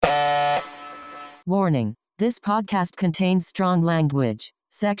Warning: this podcast contains strong language,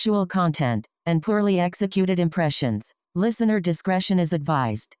 sexual content, and poorly executed impressions. Listener discretion is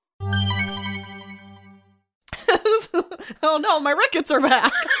advised. Oh no, my rickets are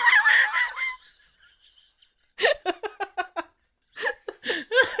back.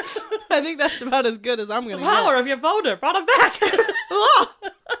 I think that's about as good as I'm gonna The power of your boner brought him back.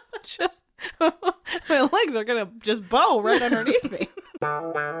 Just my legs are gonna just bow right underneath me.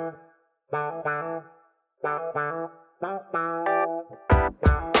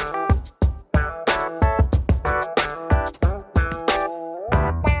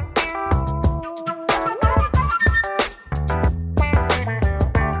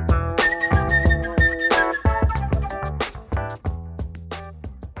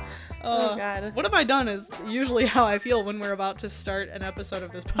 Oh, God. What have I done is usually how I feel when we're about to start an episode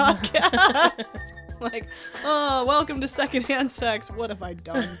of this podcast. Like, oh, welcome to Secondhand Sex. What have I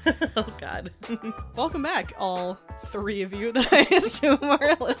done? Oh, God. Welcome back, all three of you that I assume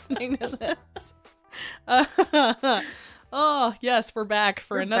are listening to this. Oh, yes, we're back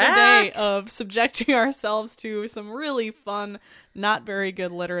for another day of subjecting ourselves to some really fun, not very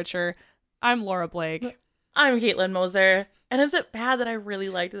good literature. I'm Laura Blake. I'm Caitlin Moser. And is it bad that I really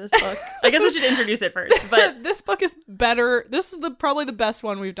liked this book? I guess we should introduce it first. But this book is better. This is probably the best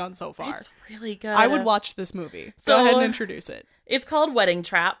one we've done so far. It's really good. I would watch this movie. So, go ahead and introduce it. It's called Wedding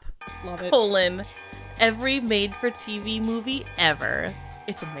Trap. Love it. Every made-for-TV movie ever.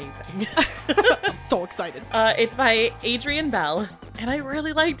 It's amazing. I'm so excited. It's by Adrienne Bell, and I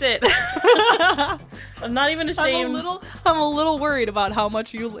really liked it. I'm not even ashamed. I'm a little worried about how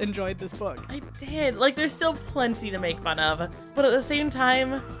much you enjoyed this book. I did. Like, there's still plenty to make fun of, but at the same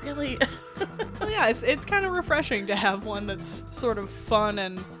time, really. Well, yeah, it's kind of refreshing to have one that's sort of fun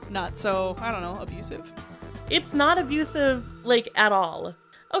and not so, I don't know, abusive. It's not abusive, like, at all.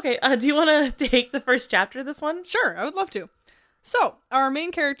 Okay, do you want to take the first chapter of this one? Sure, I would love to. So, our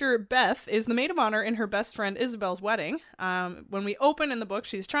main character, Beth, is the maid of honor in her best friend Isabel's wedding. When we open in the book,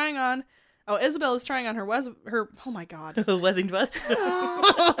 she's trying on... Oh, Isabel is trying on her... Oh my god. Wedding dress.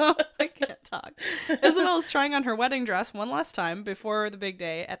 I can't talk. Isabel is trying on her wedding dress one last time before the big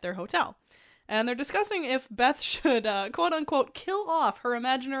day at their hotel. And they're discussing if Beth should, quote-unquote, kill off her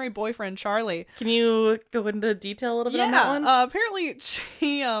imaginary boyfriend, Charlie. Can you go into detail a little bit on that one? Apparently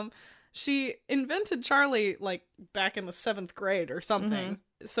she invented Charlie, like, back in the 7th grade or something.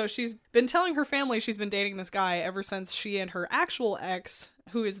 Mm-hmm. So she's been telling her family she's been dating this guy ever since she and her actual ex,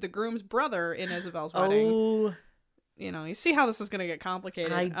 who is the groom's brother in Isabel's wedding. Oh. You know, you see how this is going to get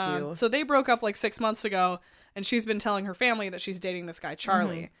complicated. I do. So they broke up like 6 months ago, and she's been telling her family that she's dating this guy,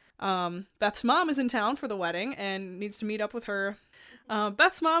 Charlie. Mm-hmm. Beth's mom is in town for the wedding and needs to meet up with her.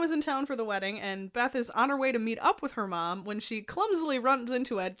 Beth's mom is in town for the wedding, and Beth is on her way to meet up with her mom when she clumsily runs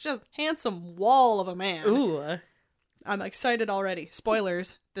into a just handsome wall of a man. Ooh. I'm excited already.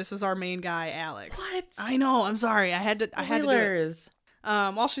 Spoilers. This is our main guy, Alex. What? I know. I'm sorry. I had to do it.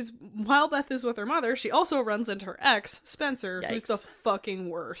 While Beth is with her mother, she also runs into her ex, Spencer, who's the fucking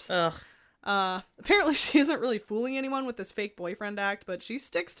worst. Ugh. Apparently she isn't really fooling anyone with this fake boyfriend act, but she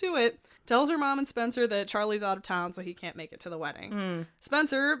sticks to it. Tells her mom and Spencer that Charlie's out of town, so he can't make it to the wedding.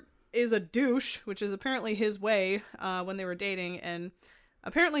 Spencer is a douche, which is apparently his way when they were dating, and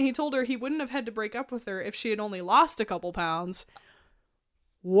apparently he told her he wouldn't have had to break up with her if she had only lost a couple pounds.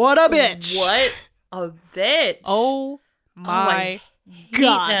 What a bitch! What a bitch! Oh my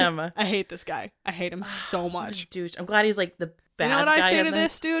god! Him. I hate this guy. I hate him so much. Douche. I'm glad he's like the bad guy. You know what I say to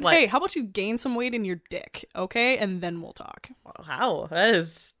this, dude? What? Hey, how about you gain some weight in your dick, okay? And then we'll talk. Wow,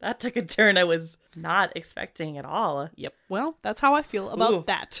 that took a turn I was not expecting at all. Yep. Well, that's how I feel about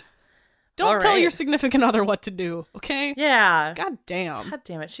that. Don't All tell right. your significant other what to do, okay? Yeah. God damn. God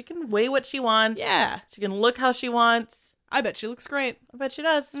damn it. She can weigh what she wants. Yeah. She can look how she wants. I bet she looks great. I bet she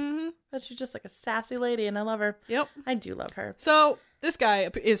does. Mm-hmm. I bet she's just like a sassy lady, and I love her. Yep. I do love her. So, this guy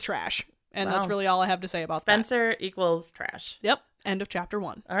is trash. And Wow. that's really all I have to say about Spencer equals trash. that. Yep. End of chapter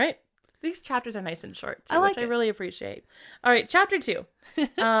 1. All right. These chapters are nice and short, too, I like which I it. really appreciate. All right, chapter 2.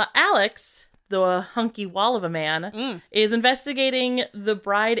 Alex, the hunky wall of a man, is investigating the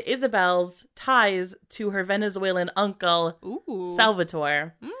bride Isabel's ties to her Venezuelan uncle, Ooh.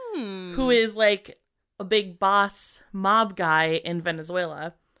 Salvatore, who is like a big boss mob guy in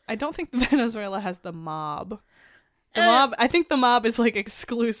Venezuela. I don't think Venezuela has the mob. The mob, I think the mob is like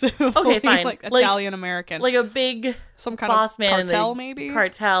exclusive. Okay, fine. Like Italian American. Like a big some kind boss of man cartel, in the maybe?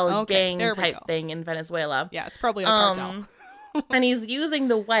 cartel Okay, gang there we type go. thing in Venezuela. Yeah, it's probably a cartel. And he's using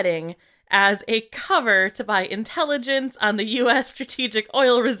the wedding as a cover to buy intelligence on the U.S. Strategic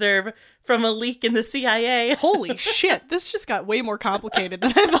Oil Reserve from a leak in the CIA. Holy shit, this just got way more complicated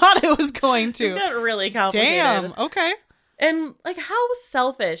than I thought it was going to. It got really complicated. Damn, okay. And, like, how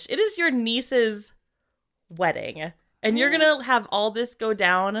selfish. It is your niece's wedding. And you're gonna have all this go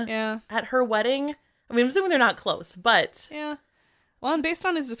down at her wedding? I mean, I'm assuming they're not close, but... Yeah. Well, and based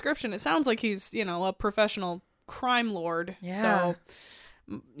on his description, it sounds like he's, a professional crime lord. Yeah. So,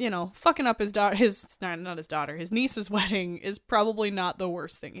 fucking up his daughter, his niece's wedding is probably not the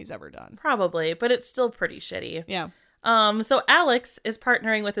worst thing he's ever done. Probably, but it's still pretty shitty. Yeah. So Alex is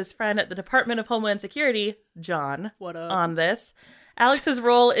partnering with his friend at the Department of Homeland Security, John, What up? on this. Alex's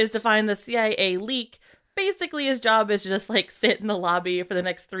role is to find the CIA leak. Basically, his job is to just, like, sit in the lobby for the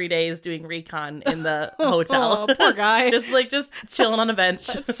next 3 days doing recon in the hotel. Oh, poor guy. just chilling on a bench.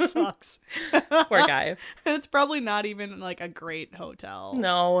 That sucks. Poor guy. It's probably not even, like, a great hotel.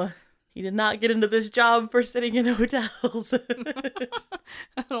 No, he did not get into this job for sitting in hotels.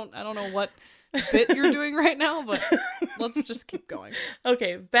 I don't know what bit you're doing right now, but let's just keep going.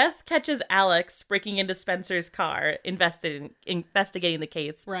 Okay, Beth catches Alex breaking into Spencer's car, investigating the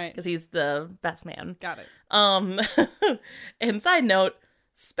case. Right. Because he's the best man. Got it. And side note,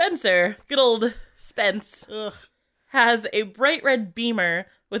 Spencer, good old Spence, has a bright red Beamer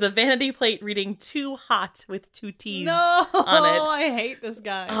with a vanity plate reading "Too Hot" with 2 T's on it. I hate this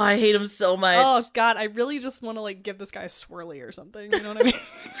guy. Oh, I hate him so much. Oh god, I really just want to, like, give this guy a swirly or something. You know what I mean?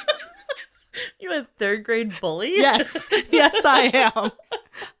 You a 3rd grade bully? Yes, I am.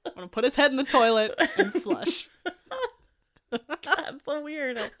 I'm gonna put his head in the toilet and flush. God, so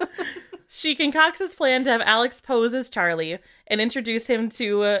weird. She concocts his plan to have Alex pose as Charlie and introduce him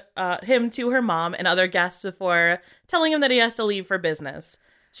to her mom and other guests before telling him that he has to leave for business.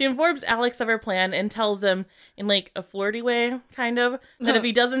 She informs Alex of her plan and tells him, in, like, a flirty way, kind of, that if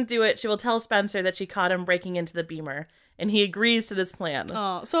he doesn't do it, she will tell Spencer that she caught him breaking into the Beamer. And he agrees to this plan.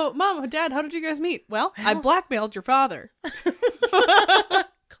 Oh, so Mom, Dad, how did you guys meet? Well, I blackmailed your father.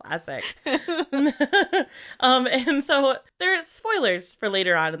 Classic. And so there's spoilers for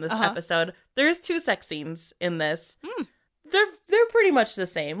later on in this episode. There's 2 sex scenes in this. They're pretty much the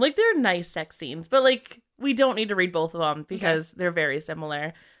same. Like, they're nice sex scenes, but, like, we don't need to read both of them because they're very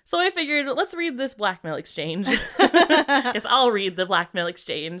similar. So I figured, let's read this blackmail exchange. Guess I'll read the blackmail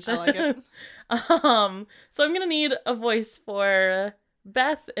exchange. I like it. So I'm gonna need a voice for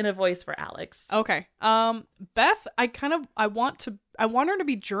Beth and a voice for Alex. Okay. Beth, I want her to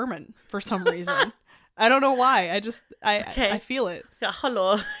be German for some reason. I don't know why. I feel it. Ja,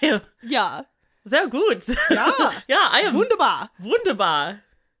 hallo. Yeah. Sehr gut. Ja. Ja, I am Wunderbar.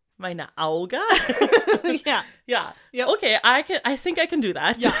 Meine Augen. Yeah. Yeah. Yep. Okay, I think I can do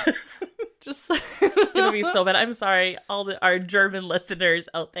that. Yeah. Just It's gonna be so bad. I'm sorry, our German listeners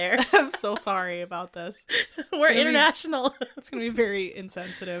out there. I'm so sorry about this. We're international. It's gonna be very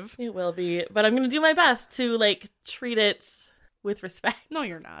insensitive. It will be, but I'm gonna do my best to, like, treat it with respect. No,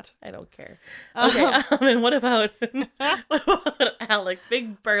 you're not. I don't care. Okay, and what about Alex?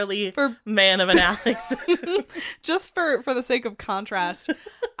 Big burly man of an Alex. Just for the sake of contrast,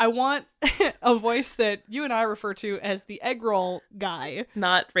 I want a voice that you and I refer to as the egg roll guy.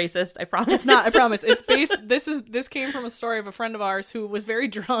 Not racist, I promise. It's not, I promise. It's based this came from a story of a friend of ours who was very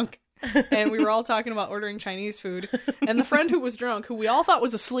drunk. And we were all talking about ordering Chinese food. And the friend who was drunk, who we all thought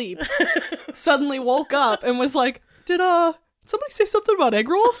was asleep, suddenly woke up and was like, Did somebody say something about egg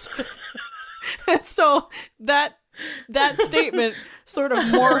rolls? And so that statement sort of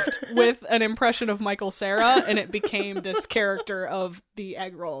morphed with an impression of Michael Cera, and it became this character of the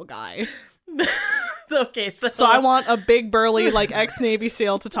egg roll guy. Okay, so I want a big burly, like, ex-Navy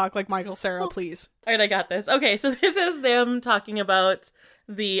SEAL to talk like Michael Cera, please. All right, I got this. Okay, so this is them talking about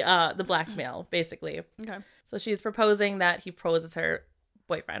the blackmail, basically. Okay. So she's proposing that he proposes her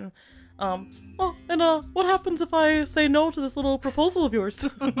boyfriend. What happens if I say no to this little proposal of yours?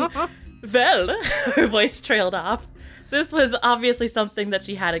 Well, her voice trailed off. This was obviously something that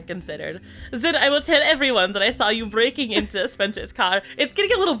she hadn't considered. Then I will tell everyone that I saw you breaking into Spencer's car. It's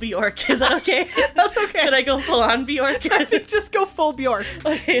getting a little Bjork. Is that okay? That's okay. Should I go full on Bjork? I think just go full Bjork.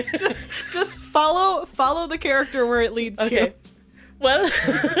 Okay. Just follow the character where it leads you. Well,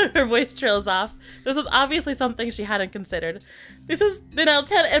 her voice trails off. This was obviously something she hadn't considered. Then I'll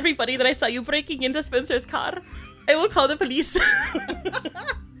tell everybody that I saw you breaking into Spencer's car. I will call the police.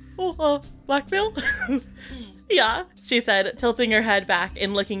 Blackmail? Yeah, she said, tilting her head back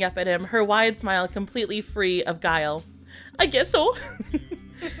and looking up at him, her wide smile completely free of guile. I guess so.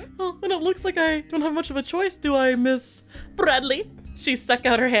 Well, and it looks like I don't have much of a choice, do I, Miss Bradley? She stuck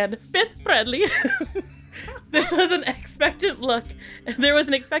out her hand. Beth Bradley. This was an expectant look. There was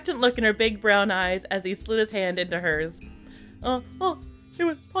an expectant look in her big brown eyes as he slid his hand into hers. Well, it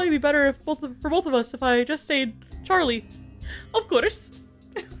would probably be better for both of us if I just stayed Charlie. Of course.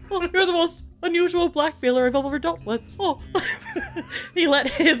 Well, you're the most unusual blackmailer I've ever dealt with. Oh. He let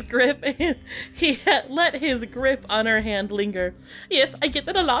his grip on her hand linger. Yes, I get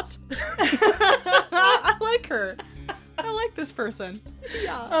that a lot. I like her. I like this person.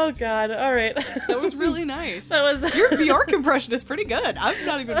 Yeah. Oh God! All right. That was really nice. That was Your Bjork impression is pretty good. I'm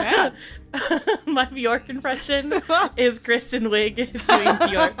not even mad. My Bjork impression is Kristen Wiig doing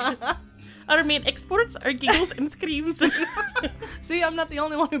Bjork. I mean, exports are giggles and screams. See, I'm not the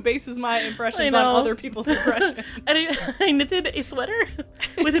only one who bases my impressions on other people's impressions. And I knitted a sweater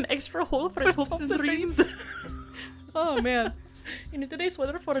with an extra hole for its hopes and dreams. Oh man. I knitted a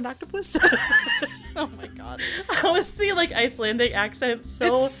sweater for an octopus. Oh my god. I always see like Icelandic accent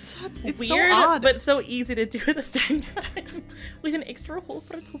It's weird, so odd. but so easy to do at the same time. With an extra hole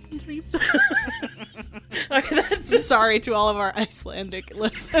for its hopes and dreams. Alright, I'm sorry to all of our Icelandic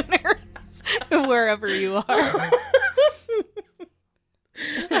listeners, wherever you are.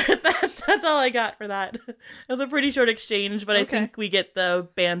 That's all I got for that. It was a pretty short exchange, but I think we get the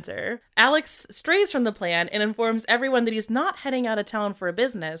banter. Alex strays from the plan and informs everyone that he's not heading out of town for a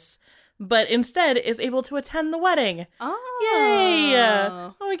business, but instead is able to attend the wedding. Oh. Yay!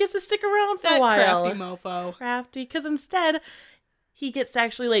 Oh, he gets to stick around for That a while. crafty mofo. Crafty, because instead he gets to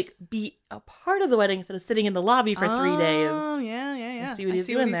actually like be a part of the wedding instead of sitting in the lobby for 3 days. Oh, yeah. I see what he's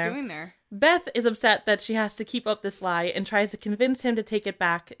doing there. Beth is upset that she has to keep up this lie and tries to convince him to take it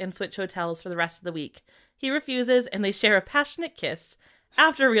back and switch hotels for the rest of the week. He refuses, and they share a passionate kiss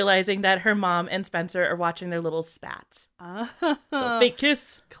after realizing that her mom and Spencer are watching their little spat. So fake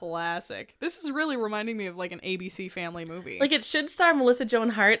kiss. Classic. This is really reminding me of like an ABC Family movie. Like it should star Melissa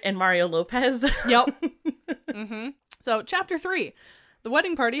Joan Hart and Mario Lopez. Yep. Mm-hmm. So, chapter 3. The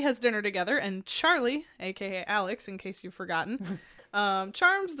wedding party has dinner together, and Charlie, aka Alex, in case you've forgotten,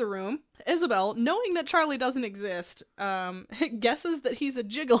 charms the room. Isabel, knowing that Charlie doesn't exist, guesses that he's a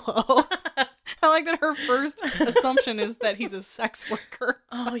gigolo. I like that her first assumption is that he's a sex worker.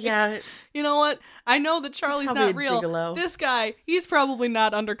 Oh, yeah. You know what? I know that Charlie's Probably not a real. gigolo. This guy, he's probably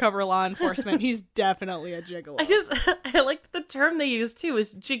not undercover law enforcement. He's definitely a gigolo. I like the term they use, too,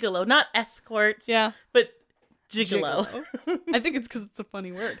 is gigolo. Not escorts. Yeah. But gigolo. I think it's because it's a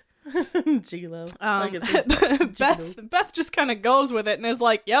funny word. Gigolo. Beth just kind of goes with it and is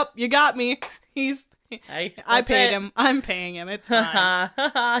like, "Yep, you got me. I paid him. I'm paying him. It's fine."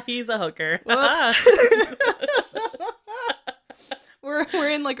 He's a hooker. Whoops. We're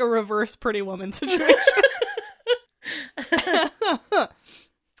in like a reverse Pretty Woman situation.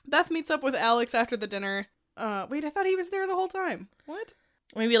 Beth meets up with Alex after the dinner. Wait, I thought he was there the whole time. What?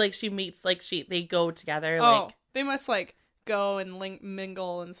 Maybe like she meets they go together. Oh, they must like go and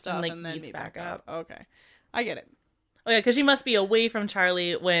mingle and stuff, and then meets meet back up. Okay, I get it. Oh yeah, because she must be away from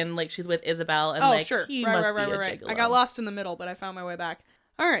Charlie when like she's with Isabel, and sure, he right. be a gigolo. I got lost in the middle, but I found my way back.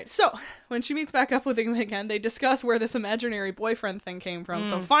 All right, so when she meets back up with him again, they discuss where this imaginary boyfriend thing came from.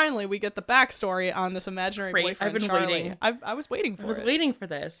 So finally, we get the backstory on this imaginary boyfriend. I've been Charlie. waiting. I was waiting for it. I was waiting for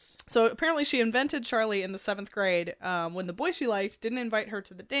this. So apparently, she invented Charlie in the 7th grade when the boy she liked didn't invite her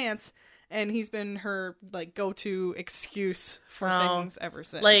to the dance. And he's been her like go-to excuse for things ever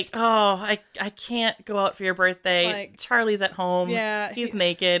since. Like, I can't go out for your birthday. Like, Charlie's at home. Yeah, he's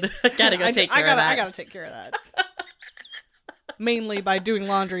naked. Gotta go take care of that. I gotta take care of that. Mainly by doing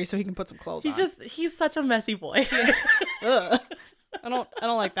laundry so he can put some clothes on. He's such a messy boy. Ugh. I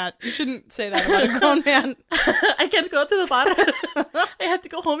don't like that. You shouldn't say that about a grown man. I can't go to the bar. I have to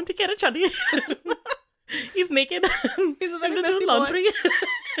go home and take care of Charlie. He's naked. He's a very messy laundry.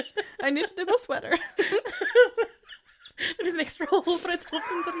 I need to do my sweater. There's an extra hole for its hopes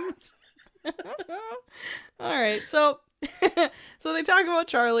and dreams. All right, so they talk about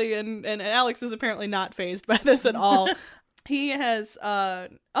Charlie, and Alex is apparently not fazed by this at all. He has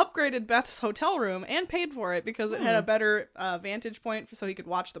upgraded Beth's hotel room and paid for it because it had a better vantage point so he could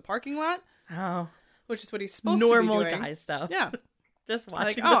watch the parking lot. Oh. Which is what he's supposed to be doing. Normal guy stuff. Yeah. Just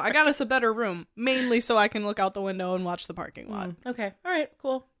watching. Like, I got us a better room, mainly so I can look out the window and watch the parking lot. Okay. All right.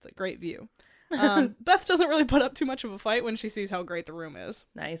 Cool. It's a great view. Beth doesn't really put up too much of a fight when she sees how great the room is.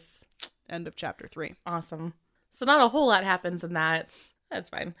 Nice. End of chapter 3. Awesome. So not a whole lot happens in that. That's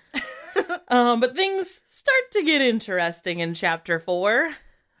fine. But things start to get interesting in chapter 4.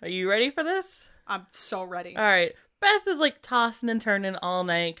 Are you ready for this? I'm so ready. All right. Beth is like tossing and turning all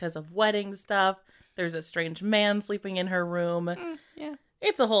night because of wedding stuff. There's a strange man sleeping in her room. Yeah.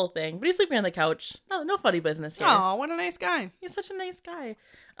 It's a whole thing. But he's sleeping on the couch. No funny business here. Oh, what a nice guy. He's such a nice guy.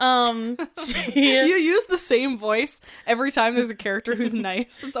 You use the same voice every time there's a character who's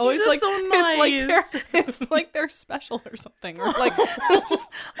nice. It's always He's like, so nice. it's like they're special or something. Or like, just,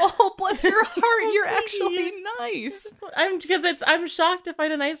 oh, bless your heart, you're actually nice. I'm shocked to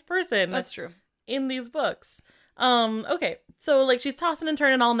find a nice person. That's true. In these books. Okay. So like she's tossing and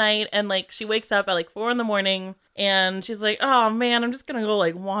turning all night, and like she wakes up at like 4 a.m. and she's like, oh man, I'm just gonna go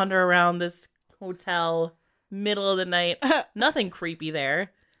like wander around this hotel middle of the night. Nothing creepy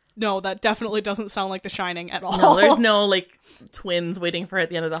there. No, that definitely doesn't sound like The Shining at all. No, there's no like twins waiting for her at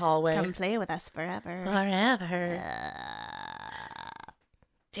the end of the hallway. Come play with us forever. Forever.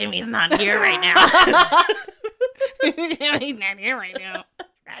 Timmy's not here right now. Timmy's not here right now.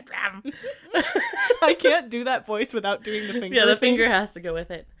 I can't do that voice without doing the finger. Yeah, the thing. finger has to go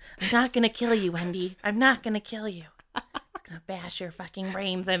with it. I'm not gonna kill you, Wendy. I'm not gonna kill you. I'm gonna bash your fucking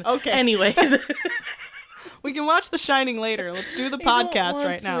brains in. Okay. Anyways. We can watch The Shining later. Let's do the I don't podcast want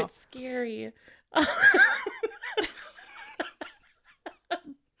right to. now. It's scary.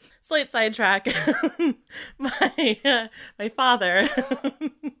 Slight sidetrack. My father.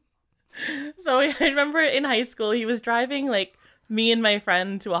 So I remember in high school he was driving like me and my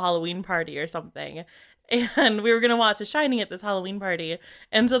friend to a Halloween party or something. And we were going to watch The Shining at this Halloween party.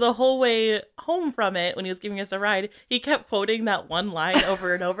 And so the whole way home from it, when he was giving us a ride, he kept quoting that one line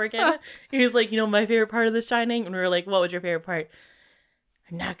over and over again. He was like, my favorite part of The Shining? And we were like, what was your favorite part?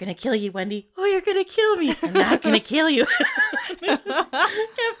 I'm not going to kill you, Wendy. Oh, you're going to kill me. I'm not going to kill you. Kept doing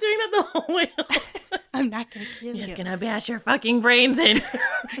that the whole way home. I'm not going to kill you. Just going to bash your fucking brains in.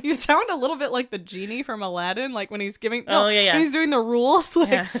 You sound a little bit like the genie from Aladdin, like when he's giving... Yeah. When he's doing the rules. Like,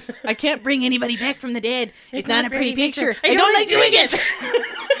 Yeah. I can't bring anybody back from the dead. It's not a pretty picture. I don't like doing it.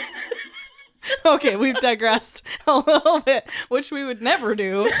 Okay, we've digressed a little bit, which we would never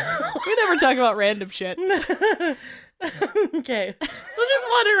do. We never talk about random shit. Okay. So just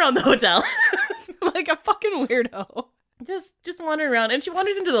wander around the hotel. Like a fucking weirdo. Just wander around. And she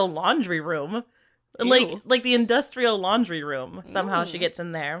wanders into the laundry room. Ew. Like the industrial laundry room. Somehow she gets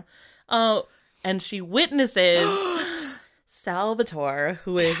in there. And she witnesses Salvatore,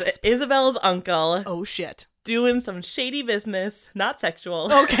 who is Isabella's uncle, Oh, shit. doing some shady business. Not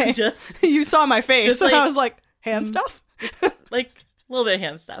sexual. Okay. Just You saw my face, Just and I like- was like, hand stuff? like a little bit of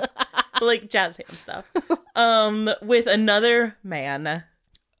hand stuff. But like jazz hand stuff. With another man.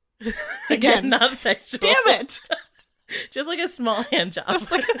 Again, not sexual. Damn it! Just like a small hand job.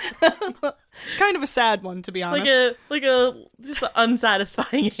 Just like kind of a sad one, to be honest. Just an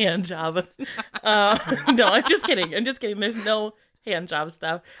unsatisfying hand job. No, I'm just kidding. There's no hand job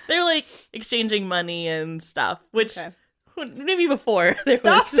stuff. They're like exchanging money and stuff, which Okay. maybe before.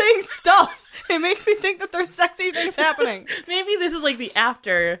 Stop saying stuff. It makes me think that there's sexy things happening. Maybe this is like the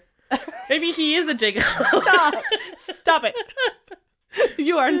after. Maybe he is a gigolo. Stop it.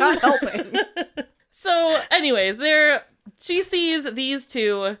 You are not helping. So, anyways, she sees these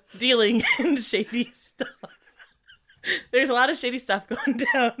two dealing in shady stuff. There's a lot of shady stuff going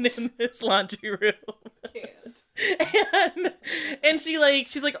down in this laundry room. And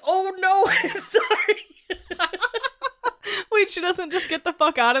she's like, oh no, I'm sorry. Wait, she doesn't just get the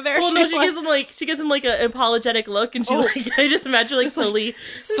fuck out of there? Well, no, she gives him like an apologetic look, and I just imagine like slowly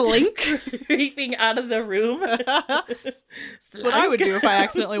slink. creeping out of the room. That's what I would do if I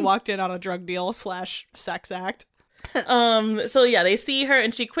accidentally walked in on a drug deal / sex act. So yeah, they see her,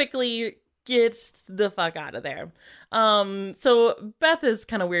 and she quickly gets the fuck out of there. So Beth is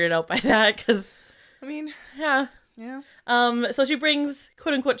kind of weirded out by that, because I mean, yeah. So she brings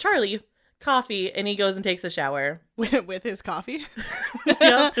quote unquote Charlie coffee, and he goes and takes a shower with his coffee.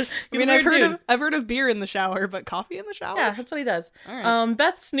 Yeah. I mean, I've heard of beer in the shower, but coffee in the shower? Yeah, that's what he does. All right.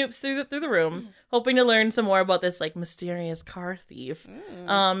 Beth snoops through the room, hoping to learn some more about this like mysterious car thief.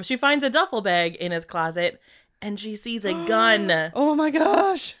 She finds a duffel bag in his closet, and she sees a gun. Oh my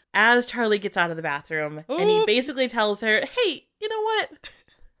gosh. As Charlie gets out of the bathroom, and he basically tells her, "Hey, you know what?"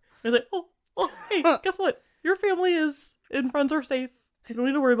 I was like, "Oh, hey, guess what? Your family and friends are safe. You don't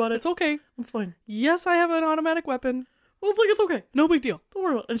need to worry about it. It's okay. It's fine. Yes, I have an automatic weapon. Well, it's okay. No big deal. Don't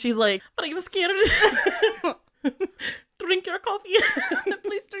worry about it." And she's like, "But I'm scared. Drink your coffee."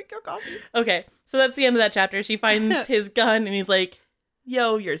 Please drink your coffee. Okay, so that's the end of that chapter. She finds his gun, and he's like,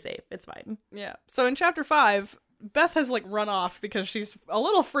 "Yo, you're safe. It's fine." Yeah. So in chapter 5, Beth has like run off because she's a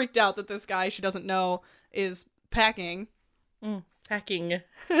little freaked out that this guy she doesn't know is packing Packing.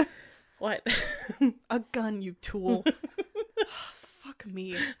 What? a gun, you tool. Fuck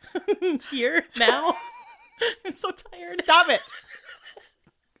me. Here? Now? I'm so tired. Stop it.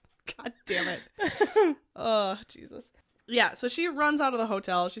 God damn it. Oh, Jesus. Yeah, so she runs out of the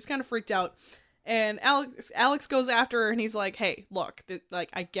hotel. She's kind of freaked out. And Alex goes after her and he's like, hey, look,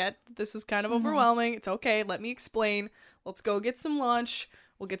 I get this is kind of overwhelming. It's okay. Let me explain. Let's go get some lunch.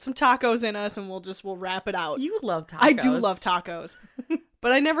 We'll get some tacos in us and we'll wrap it out. You love tacos. I do love tacos.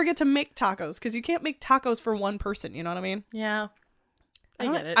 But I never get to make tacos because you can't make tacos for one person. You know what I mean? Yeah. I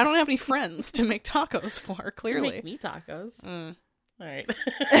get it. I don't have any friends to make tacos for, clearly. Make me tacos. All right.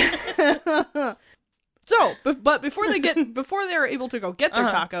 So, but before they're able to go get their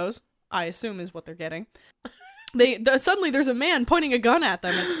tacos, I assume is what they're getting. Suddenly there's a man pointing a gun at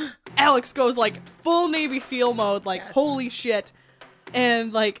them, and Alex goes like full Navy SEAL mode, like holy shit,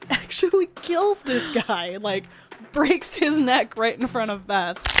 and like actually kills this guy, like breaks his neck right in front of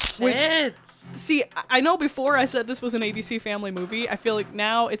Beth. Which, see, I know before I said this was an ABC Family movie. I feel like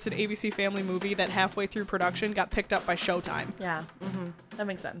now it's an ABC Family movie that halfway through production got picked up by Showtime. Yeah, that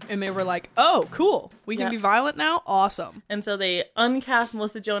makes sense. And they were like, oh, cool. We can be violent now? Awesome. And so they uncast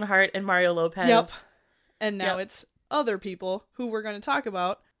Melissa Joan Hart and Mario Lopez. Yep. And now it's other people who we're going to talk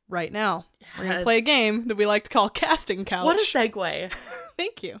about right now. Yes. We're going to play a game that we like to call Casting Couch. What a segue.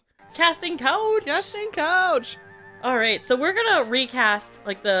 Thank you. Casting Couch. Casting Couch. All right, so we're going to recast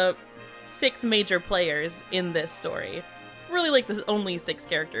like the 6 major players in this story. Really like the only 6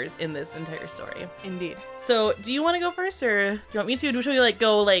 characters in this entire story. Indeed. So do you want to go first or do you want me to? Should we like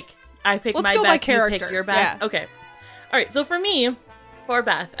go like I pick Let's my go Beth, by character. You pick your Beth? Yeah. Okay. All right, so for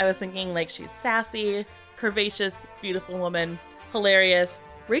Beth, I was thinking like she's sassy, curvaceous, beautiful woman, hilarious.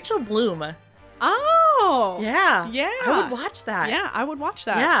 Rachel Bloom. Oh. Yeah. Yeah. I would watch that. Yeah, I would watch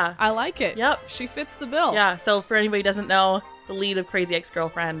that. Yeah. I like it. Yep. She fits the bill. Yeah, so for anybody who doesn't know, the lead of Crazy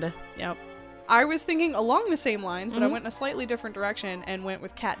Ex-Girlfriend. Yep. I was thinking along the same lines, but I went in a slightly different direction and went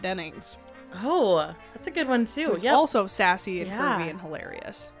with Kat Dennings. Oh, that's a good one too. Who's Yep. also sassy and curvy and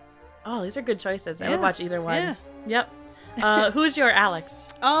hilarious. Oh, these are good choices. I Yeah. would watch either one. Yeah. Yep. Who's your Alex?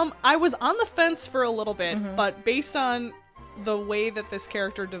 I was on the fence for a little bit, but based on the way that this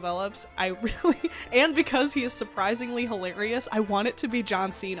character develops, I really, and because he is surprisingly hilarious, I want it to be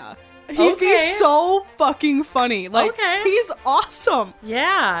John Cena. He'd be so fucking funny. Like, he's awesome.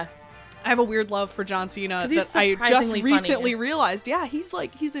 Yeah. I have a weird love for John Cena that I just recently funny. realized. Yeah,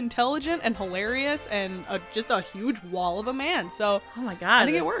 he's intelligent and hilarious and just a huge wall of a man. So, oh my god, I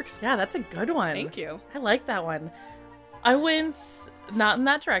think it works. Yeah, that's a good one. Thank you. I like that one. I went not in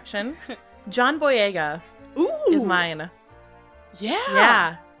that direction. John Boyega is mine. Yeah.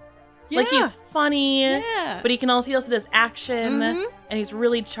 Yeah. Like he's funny, but he also does action, and he's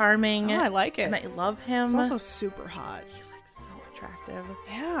really charming. Oh, I like it. And I love him. He's also super hot. He's like so attractive.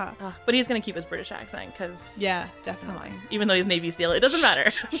 Yeah. But he's gonna keep his British accent because definitely. Even though he's Navy SEAL, it doesn't matter.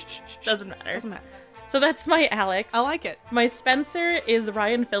 Doesn't matter. Doesn't matter. So that's my Alex. I like it. My Spencer is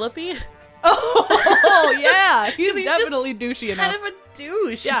Ryan Phillippe. Oh yeah, he's definitely douchey enough. Kind of a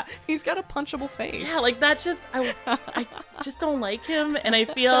douche. Yeah, he's got a punchable face. Yeah, like that's just I just don't like him, and I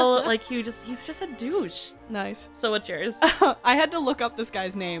feel like he's just a douche. Nice. So what's yours? I had to look up this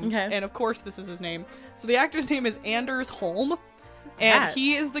guy's name, and of course this is his name. So the actor's name is Anders Holm, and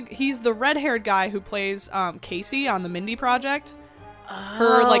he's the red-haired guy who plays Casey on the Mindy Project.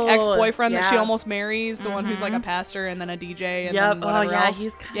 Her like ex-boyfriend that she almost marries, the one who's like a pastor and then a DJ and then whatever else.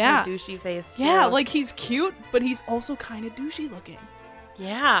 He's kind of douchey face too. Yeah, like he's cute, but he's also kind of douchey looking.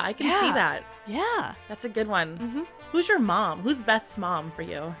 Yeah, I can see that. Yeah, that's a good one. Who's your mom? Who's Beth's mom for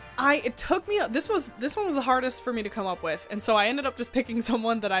you? It took me. This one was the hardest for me to come up with, and so I ended up just picking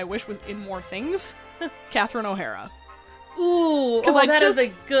someone that I wish was in more things. Catherine O'Hara. Ooh, because that is a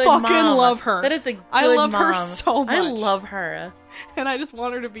good fucking mom. love her. That is a good I love mom. her so much. I love her. And I just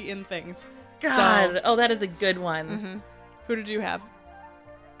want her to be in things. God. Oh, that is a good one. Who did you have?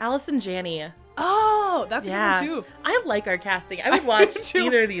 Allison Janney. Oh, that's a good one too. I like our casting. I would watch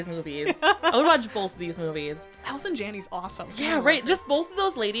either of these movies. I would watch both of these movies. Allison Janney's awesome. Yeah, right. Just both of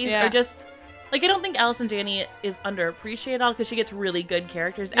those ladies are just... Like, I don't think Allison Janney is underappreciated at all because she gets really good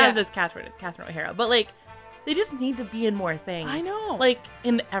characters, as is Catherine O'Hara. But, like, they just need to be in more things. I know. Like,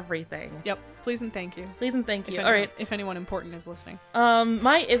 in everything. Yep. Please and thank you. Please and thank you. All right. If anyone important is listening.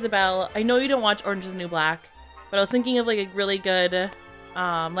 My Isabel, I know you don't watch Orange is the New Black, but I was thinking of, like, a really good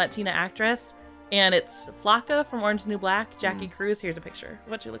Latina actress, and it's Flocka from Orange is the New Black, Jackie Cruz. Here's a picture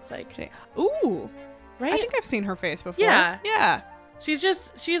of what she looks like. Okay. Ooh. Right? I think I've seen her face before. Yeah. Yeah.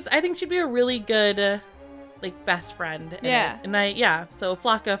 I think she'd be a really good, like, best friend. Yeah. So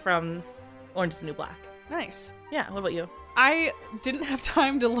Flocka from Orange is the New Black. Nice. Yeah, what about you? I didn't have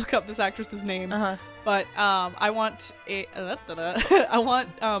time to look up this actress's name, but I want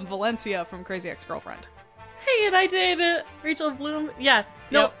Valencia from Crazy Ex-Girlfriend. Hey, and I did Rachel Bloom. Yeah.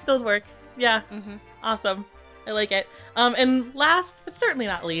 Nope, those work. Yeah. Awesome. I like it. And last, but certainly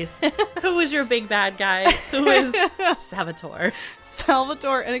not least, who was your big bad guy? Who is Salvatore?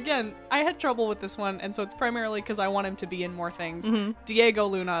 Salvatore, and again, I had trouble with this one, and so it's primarily because I want him to be in more things. Diego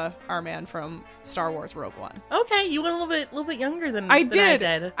Luna, our man from Star Wars Rogue One. Okay, you went a little bit younger than I than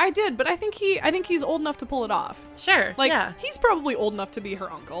did. I did, but I think he's old enough to pull it off. Sure. Like, yeah. he's probably old enough to be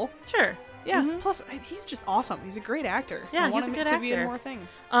her uncle. Sure. Yeah. Plus, he's just awesome. He's a great actor. Yeah, I want he's a him good to be in actor. more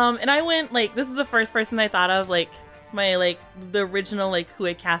things. And I went, like, this is the first person I thought of, like, my, the original, like, who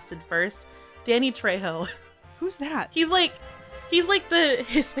I casted first. Danny Trejo. Who's that? He's like the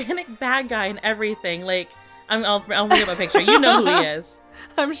Hispanic bad guy and everything. Like, I'll bring up a picture. You know who he is.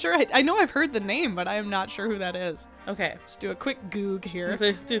 I'm sure I know I've heard the name, but I am not sure who that is. Okay. Let's do a quick goog here.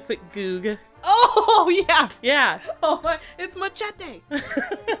 Do a quick goog. Oh, yeah. Yeah. Oh, it's Machete.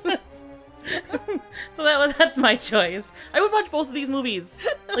 So that's my choice. I would watch both of these movies,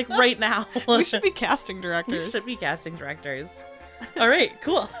 like, right now. We should be casting We directors. should be casting directors. All right,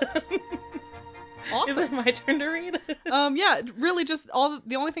 cool. Awesome. Is it my turn to read? Yeah, really just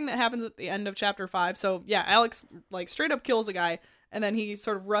the only thing that happens at the end of chapter 5. So yeah, Alex like straight up kills a guy, and then he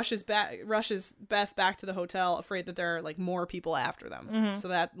sort of rushes Beth back to the hotel, afraid that there are like more people after them. So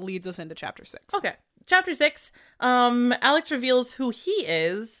that leads us into chapter 6. Okay. Chapter 6. Alex reveals who he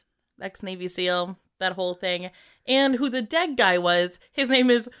is, ex-Navy SEAL, that whole thing, and who the dead guy was. His name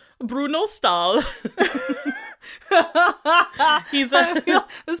is Bruno Stahl. I feel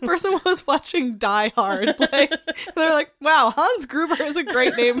this person was watching Die Hard. Like, they're like, wow, Hans Gruber is a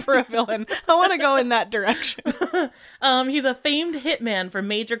great name for a villain. I want to go in that direction. He's a famed hitman for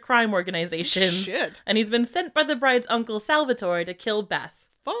major crime organizations. Shit. And he's been sent by the bride's uncle Salvatore to kill Beth.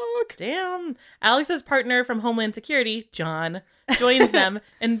 Fuck. Damn. Alex's partner from Homeland Security, John, joins them,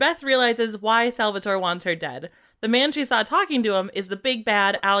 and Beth realizes why Salvatore wants her dead. The man she saw talking to him is the big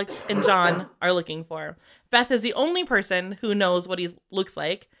bad Alex and John are looking for. Beth is the only person who knows what he looks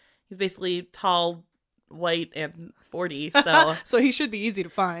like. He's basically tall, white, and 40, so So he should be easy to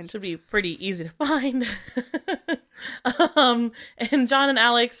find. should be pretty easy to find. And John and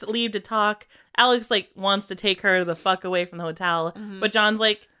Alex leave to talk. Alex, like, wants to take her the fuck away from the hotel, but John's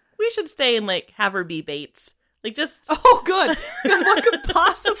like, we should stay and, like, have her be Bates. Like, just Oh, good. Because what could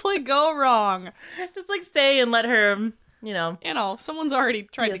possibly go wrong? like, stay and let her, you know, You know, someone's already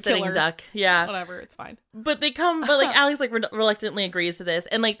tried be a to kill sitting her. duck. Yeah. Whatever, it's fine. But like, Alex, like, reluctantly agrees to this.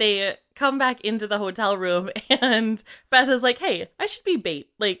 And, like, they come back into the hotel room, and Beth is like, hey, I should be bait.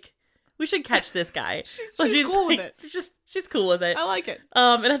 Like, we should catch this guy. She's cool with it. She's cool with it. I like it.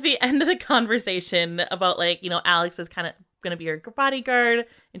 And at the end of the conversation about, like, you know, Alex is kind of gonna be her bodyguard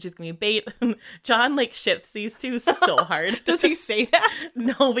and she's gonna be bait, John, like, ships these two so hard. Does he say that?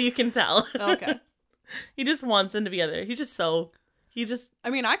 No, but you can tell. Okay. He just wants them to be together. He just I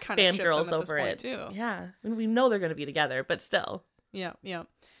mean, I kind of ship them fangirls at this over point, it. too. Yeah. I mean, we know they're gonna be together, but still. Yeah.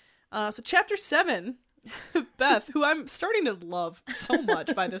 So chapter 7, Beth, who I'm starting to love so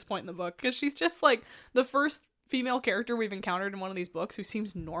much by this point in the book, because she's just like the first female character we've encountered in one of these books who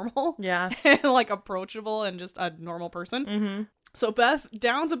seems normal. Yeah. And like approachable and just a normal person. Mm-hmm. So Beth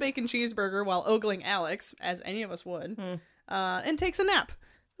downs a bacon cheeseburger while ogling Alex, as any of us would, and takes a nap.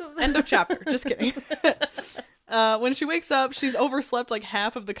 End of chapter. Just kidding. When she wakes up, she's overslept like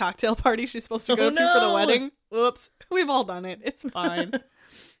half of the cocktail party she's supposed to go to for the no. wedding. Whoops. We've all done it. It's fine.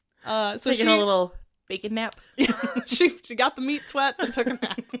 So Taking a little bacon nap. she got the meat sweats and took a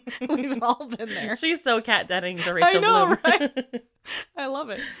nap. We've all been there. She's so Kat Dennings or Rachel I know, Bloom. right? I love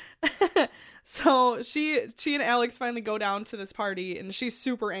it. So she and Alex finally go down to this party, and she's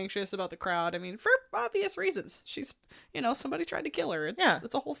super anxious about the crowd. I mean, for obvious reasons. She's, somebody tried to kill her.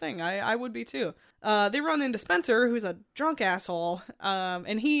 It's a whole thing. I would be too. They run into Spencer, who's a drunk asshole,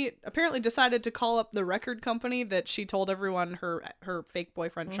 and he apparently decided to call up the record company that she told everyone her fake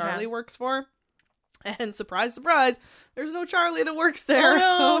boyfriend Charlie works for. And surprise, surprise, there's no Charlie that works there. Oh,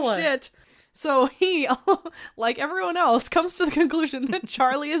 no. Oh shit. So he, like everyone else, comes to the conclusion that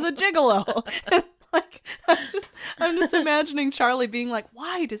Charlie is a gigolo. And like, I'm just imagining Charlie being like,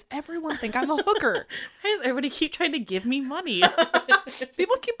 why does everyone think I'm a hooker? Why does everybody keep trying to give me money?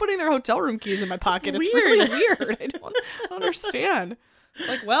 People keep putting their hotel room keys in my pocket. It's Weird. really weird. I don't understand.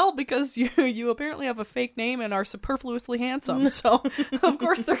 Like, well, because you apparently have a fake name and are superfluously handsome. So, of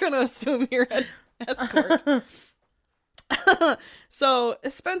course, they're going to assume you're an escort. So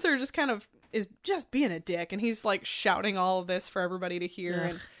Spencer just kind of is just being a dick, and he's like shouting all of this for everybody to hear. Ugh.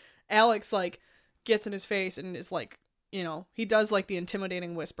 And Alex like gets in his face and is like, he does like the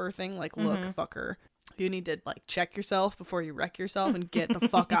intimidating whisper thing, like, look, fucker, you need to like check yourself before you wreck yourself and get the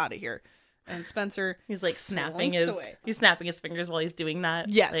fuck out of here. And Spencer, He's like snapping his fingers while he's doing that.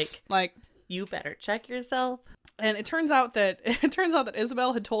 Yes, like You better check yourself. And it turns out that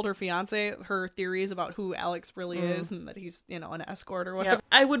Isabel had told her fiance her theories about who Alex really is, and that he's, an escort or whatever. Yep.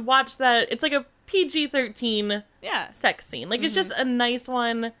 I would watch that. It's like a PG-13 sex scene. Like, it's just a nice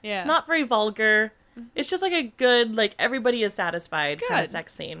one. Yeah. It's not very vulgar. It's just like a good, like, everybody is satisfied kind of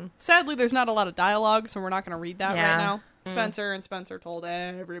sex scene. Sadly, there's not a lot of dialogue, so we're not going to read that right now. Spencer told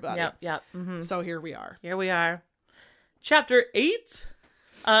everybody. Yep. Mm-hmm. So here we are. Chapter 8.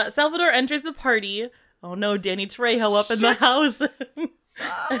 Salvador enters the party. Oh no, Danny Trejo up in the house.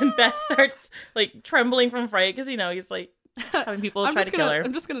 And Beth starts, like, trembling from fright because, he's, like, having people try to kill her.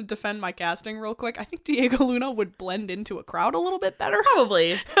 I'm just going to defend my casting real quick. I think Diego Luna would blend into a crowd a little bit better.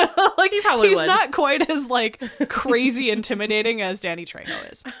 Probably. Like, he probably he's would. not quite as, like, crazy intimidating as Danny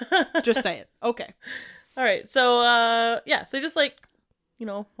Trejo is. Just saying. Okay. All right. So, so just, like,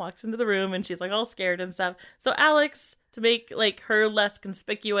 walks into the room and she's, like, all scared and stuff. So Alex, to make, like, her less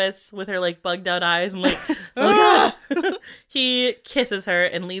conspicuous with her, like, bugged out eyes and, like, oh God, he kisses her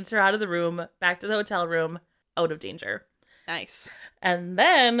and leads her out of the room, back to the hotel room, out of danger. Nice. And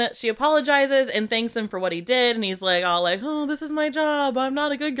then she apologizes and thanks him for what he did. And he's like, oh, this is my job. I'm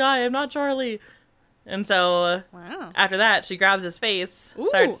not a good guy. I'm not Charlie. And so after that, she grabs his face,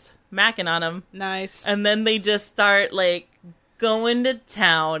 starts macking on him. Nice. And then they just start, like, going to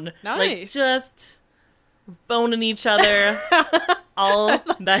town. Nice. Like, just boning each other all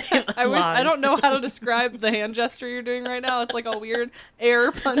night long. I don't know how to describe the hand gesture you're doing right now. It's like a weird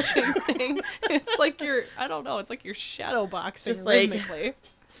air punching thing. It's like it's like you're shadow boxing just like, rhythmically.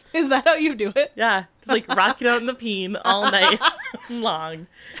 Is that how you do it? Yeah. Just like rocking out in the peen all night long.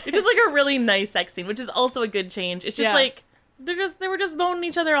 It's just like a really nice sex scene, which is also a good change. It's just like they were just boning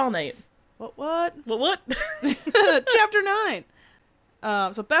each other all night. What? Chapter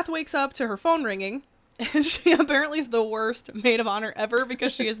 9. So Beth wakes up to her phone ringing. And she apparently is the worst maid of honor ever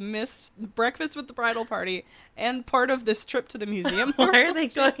because she has missed breakfast with the bridal party and part of this trip to the museum. Why are they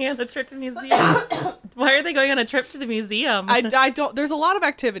going on a trip to the museum? Why are they going on a trip to the museum? I don't. There's a lot of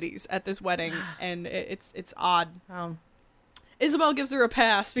activities at this wedding, and it's odd. Isabel gives her a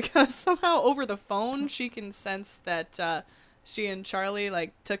pass because somehow over the phone she can sense that she and Charlie,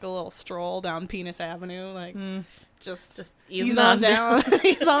 like, took a little stroll down Penis Avenue, like. Just ease on down.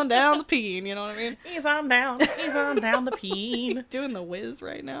 He's on down the peen, you know what I mean? He's on down the peen. Doing the whiz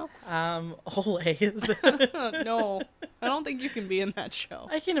right now? Always. No, I don't think you can be in that show.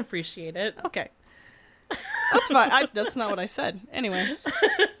 I can appreciate it. Okay. That's fine. That's not what I said. Anyway.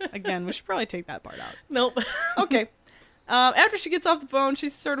 Again, we should probably take that part out. Nope. Okay. After she gets off the phone,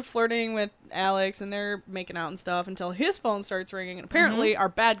 she's sort of flirting with Alex, and they're making out and stuff until his phone starts ringing, and apparently our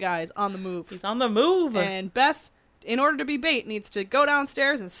bad guy is on the move. He's on the move. And Beth, in order to be bait, needs to go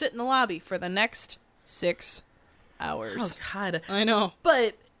downstairs and sit in the lobby for the next 6 hours. Oh, God. I know.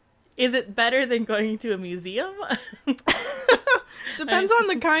 But is it better than going to a museum? Depends on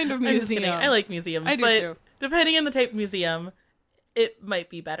the kind of museum. I like museums. I do but too. Depending on the type of museum, it might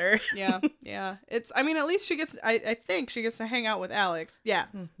be better. Yeah. At least she gets, I think she gets to hang out with Alex. Yeah.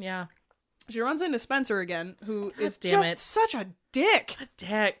 Yeah. She runs into Spencer again, who is just such a dick. A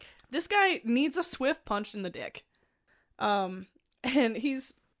dick. This guy needs a swift punch in the dick. And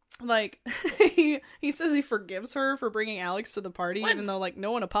he's like, he says he forgives her for bringing Alex to the party, even though, like,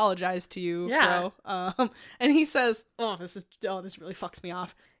 no one apologized to you, bro. And he says, this really fucks me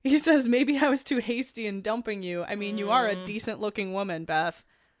off. He says, maybe I was too hasty in dumping you. I mean, you are a decent looking woman, Beth.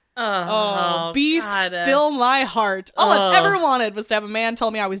 Be still my heart. All I've ever wanted was to have a man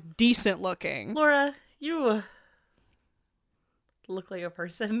tell me I was decent looking. Laura, you look like a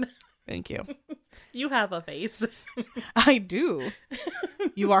person. Thank you. You have a face. I do.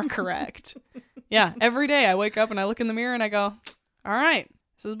 You are correct. Yeah, every day I wake up and I look in the mirror and I go, all right,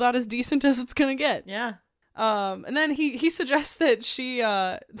 this is about as decent as it's gonna get. Yeah. And then he suggests that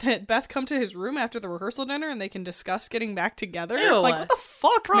that Beth come to his room after the rehearsal dinner and they can discuss getting back together. Ew. Like, what the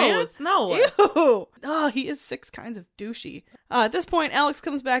fuck, Gross. man? No. Ew. Oh, he is 6 kinds of douchey. At this point, Alex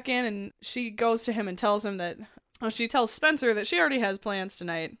comes back in and she goes to him and tells him that. Well, she tells Spencer that she already has plans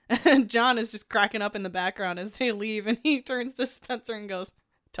tonight. And John is just cracking up in the background as they leave. And he turns to Spencer and goes,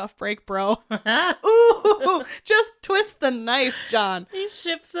 tough break, bro. Ooh, just twist the knife, John. He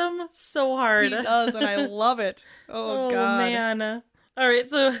ships him so hard. He does, and I love it. Oh, God. Man. All right,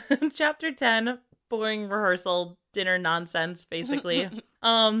 so chapter 10, boring rehearsal, dinner nonsense, basically.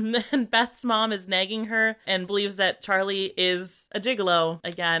 And Beth's mom is nagging her and believes that Charlie is a gigolo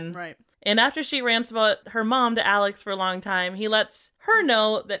again. Right. And after she rants about her mom to Alex for a long time, he lets her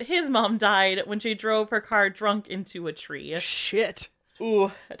know that his mom died when she drove her car drunk into a tree. Shit.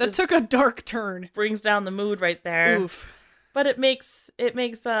 Ooh. That took a dark turn. Brings down the mood right there. Oof. But it makes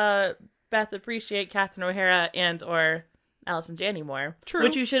Beth appreciate Catherine O'Hara and or Allison Janney more. True.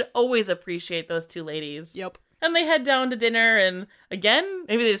 Which you should always appreciate those two ladies. Yep. And they head down to dinner, and again,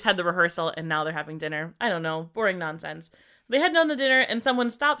 maybe they just had the rehearsal and now they're having dinner. I don't know. Boring nonsense. They head down to dinner, and someone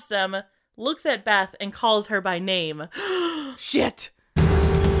stops them, looks at Beth, and calls her by name. Shit.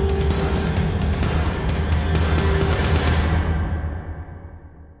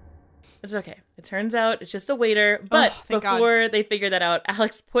 It's okay. It turns out it's just a waiter, but thank God. before they figure that out,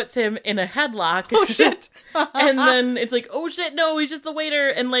 Alex puts him in a headlock. Oh, shit. And then it's like, oh shit, no, he's just the waiter.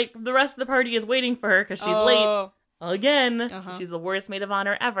 And like the rest of the party is waiting for her because she's late. Again. She's the worst maid of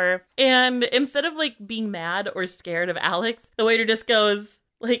honor ever. And instead of like being mad or scared of Alex, the waiter just goes,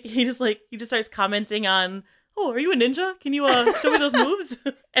 he just starts commenting on, oh, are you a ninja? Can you show me those moves?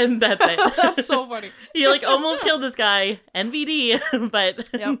 And that's it. That's so funny. He like almost killed this guy, NVD, but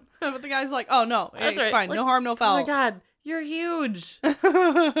Yep. But the guy's like, oh no, That's it's right. fine. Like, No harm, no foul. oh my God, you're huge.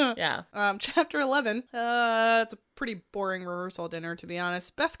 Yeah. Chapter 11. It's a pretty boring rehearsal dinner, to be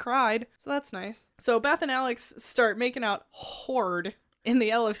honest. Beth cried, so that's nice. So Beth and Alex start making out horde in the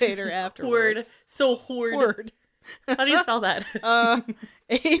elevator Horde. afterwards. So horde. Horde. How do you spell that?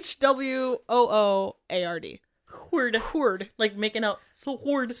 HWOOARD. Horde. Horde. Like making out so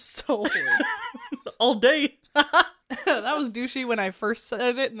horde So horde. all day. That was douchey when I first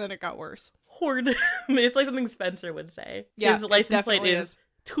said it, and then it got worse. Horde. It's like something Spencer would say. Yeah, His it license plate definitely is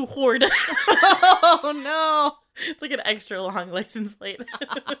to hoard. Oh no. It's like an extra long license plate.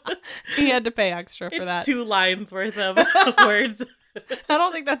 He had to pay extra for It's that. 2 lines worth of words. I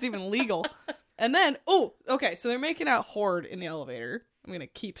don't think that's even legal. And then, okay, so they're making out horde in the elevator. I'm gonna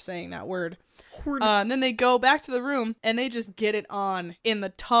keep saying that word. Horde. And then they go back to the room, and they just get it on in the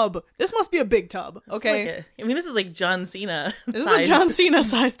tub. This must be a big tub, okay? This is like John Cena. This is a John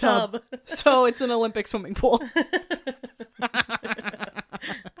Cena-sized tub. tub. So it's an Olympic swimming pool.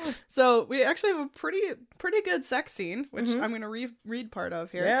 So we actually have a pretty good sex scene, which I'm gonna read part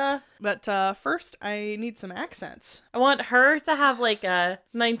of here. Yeah. But first, I need some accents. I want her to have like a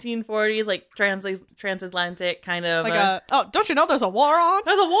 1940s, like transatlantic kind of. Like don't you know there's a war on?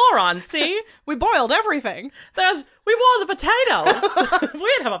 There's a war on, see? We boiled everything. We wore the potatoes. We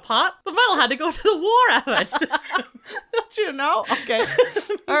didn't have a pot. The metal had to go to the war effort. Don't you know? Okay.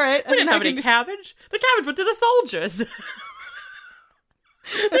 All right. We didn't have any cabbage. The cabbage went to the soldiers.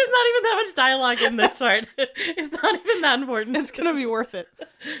 There's not even that much dialogue in this part. It's not even that important. It's gonna be worth it.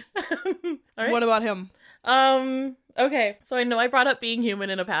 All right. What about him? Okay. So I know I brought up Being Human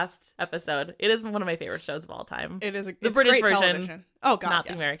in a past episode. It is one of my favorite shows of all time. It is the British great version. television. Oh god, Not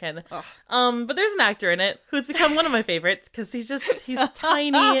yeah. the American. Ugh. But there's an actor in it who's become one of my favorites because he's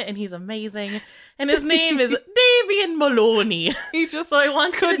tiny and he's amazing. And his name is Damien Maloney. He just So I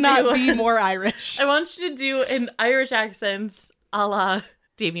want you could to not do, be more Irish. I want you to do an Irish accent a la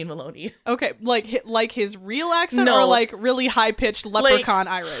Damien Maloney. Okay, like his real accent No. or like really high pitched leprechaun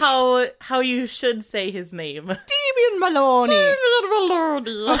Like, Irish. How you should say his name. Damien Maloney. Damien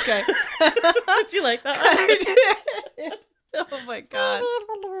Maloney. Okay. Did you like that? Oh my god.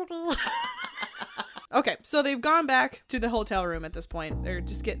 Okay, so they've gone back to the hotel room at this point. They're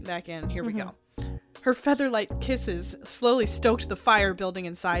just getting back in. Here we go. Her featherlight kisses slowly stoked the fire building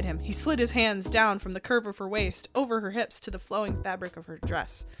inside him. He slid his hands down from the curve of her waist, over her hips to the flowing fabric of her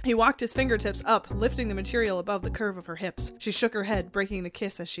dress. He walked his fingertips up, lifting the material above the curve of her hips. She shook her head, breaking the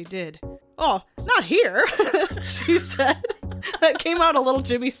kiss as she did. Oh, not here, she said. That came out a little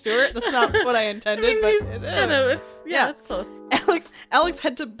Jimmy Stewart. That's not what I intended, but he's it is. kind of, Yeah. it's close. Alex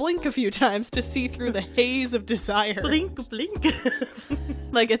had to blink a few times to see through the haze of desire. Blink, blink.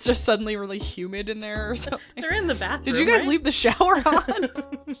 Like it's just suddenly really humid in there or something. They're in the bathroom. Did you guys right? leave the shower on?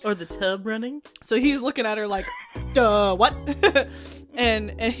 Or the tub running? So he's looking at her like, duh, what?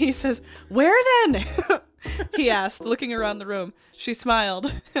 and he says, where then? He asked, looking around the room. She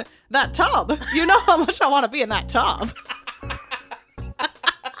smiled. That tub. You know how much I want to be in that tub.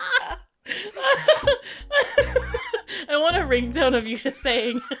 I want a ringtone of you just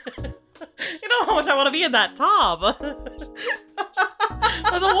saying, you know how much I want to be in that tub.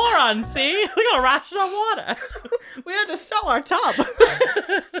 There's a war on, see? We got to ration on water. We had to sell our tub.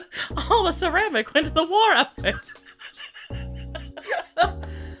 All the ceramic went to the war effort.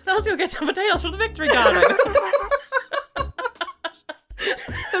 Now let's go get some potatoes from the victory garden.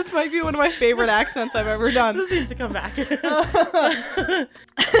 This might be one of my favorite accents I've ever done. This needs to come back.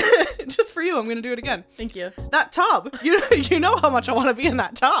 Just for you, I'm going to do it again. Thank you. That tub. You know how much I want to be in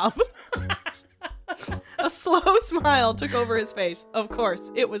that tub. A slow smile took over his face. Of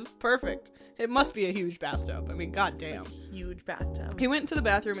course, it was perfect. It must be a huge bathtub. I mean, goddamn. Huge bathtub. He went into the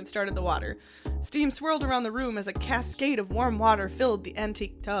bathroom and started the water. Steam swirled around the room as a cascade of warm water filled the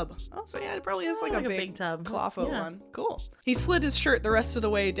antique tub. Oh, so yeah, it probably is like a big tub. clawfoot Yeah. one. Cool. He slid his shirt the rest of the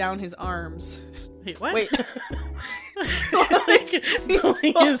way down his arms. Wait, what? Wait.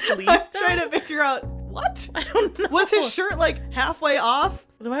 Pulling his sleeves I'm down? trying to figure out, what? I don't know. Was his shirt like halfway off?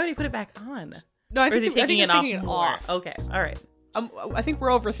 Then why would he put it back on? No, I Or is think he I think taking he was it off taking it more? off. Okay, all right. I think we're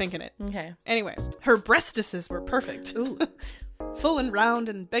overthinking it. Okay. Anyway, her breastises were perfect. Ooh. Full and round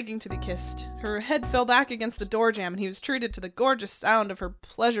and begging to be kissed. Her head fell back against the door jamb and he was treated to the gorgeous sound of her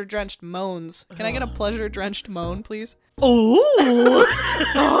pleasure-drenched moans. Can I get a pleasure-drenched moan, please? Ooh.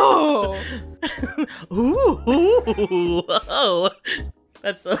 Oh! Ooh. Oh.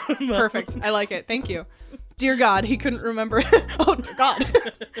 That's so Perfect. I like it. Thank you. Dear God, he couldn't remember. Oh, dear God.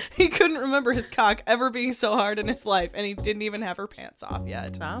 He couldn't remember his cock ever being so hard in his life, and he didn't even have her pants off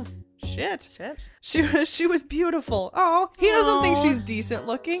yet. Wow. Shit. Shit. She was beautiful. Oh, he doesn't think Aw. she's decent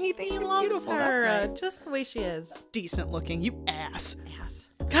looking. He thinks He she's loves beautiful. her That's nice. just the way she is. Decent looking, you ass. Ass.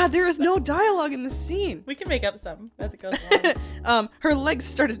 God, there is no dialogue in this scene. We can make up some as it goes along. Her legs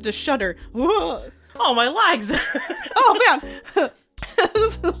started to shudder. Whoa. Oh, my legs. Oh man.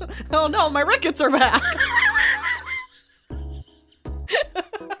 Oh no, my rickets are back.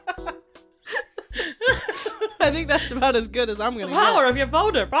 I think that's about as good as I'm gonna Power of your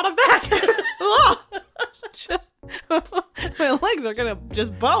boner brought him back. Ah! Just my legs are gonna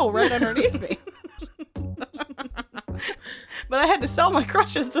just bow right underneath me. But I had to sell my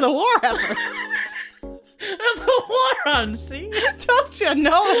crutches to the war effort. There's a war on, see? Don't you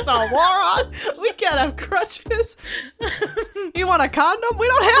know there's a war on? We can't have crutches. You want a condom? We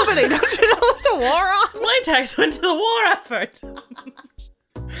don't have any. Don't you know there's a war on? Latex went to the war effort.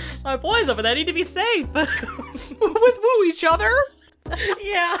 My boys over there need to be safe. With who, each other?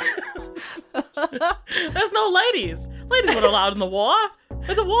 Yeah. There's no ladies. Ladies weren't allowed in the war.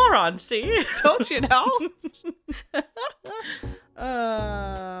 There's a war on, see? Don't you know?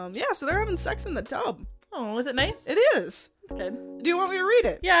 Yeah, so they're having sex in the tub. Oh, was it nice? It is. It's good. Do you want me to read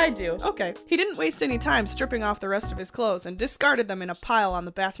it? Yeah, I do. Okay. He didn't waste any time stripping off the rest of his clothes and discarded them in a pile on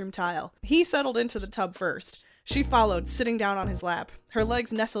the bathroom tile. He settled into the tub first. She followed, sitting down on his lap. Her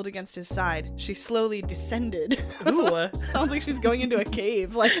legs nestled against his side. She slowly descended. Ooh. Sounds like she's going into a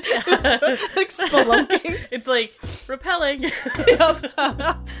cave, like spelunking. It's like repelling.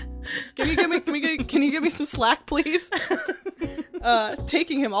 Can you give me some slack, please?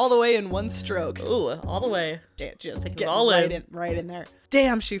 Taking him all the way in one stroke. Ooh, all the way. Damn, just Take it get all right in. right in there.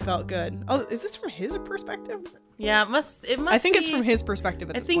 Damn, she felt good. Oh, is this from his perspective? Yeah, it must I think it's be- from his perspective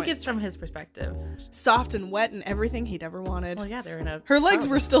at I this think point. it's from his perspective. Soft and wet and everything he'd ever wanted. Well, yeah, they're in a. Her legs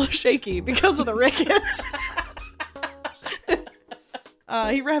were still shaky because of the rickets.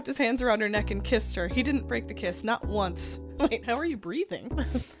 He wrapped his hands around her neck and kissed her. He didn't break the kiss, not once. Wait, how are you breathing?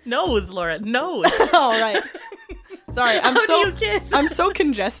 Nose, Laura, nose. All right. Sorry, How do you kiss? I'm so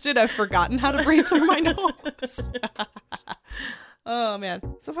congested. I've forgotten how to breathe through my nose. Oh man,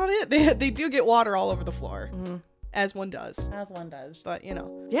 that's about it. They do get water all over the floor, as one does. As one does. But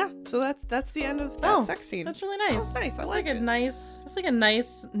yeah. So that's the end of that sex scene. That's really nice. Oh, nice. I It's like like it. a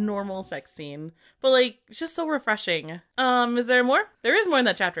nice normal sex scene, but like it's just so refreshing. Is there more? There is more in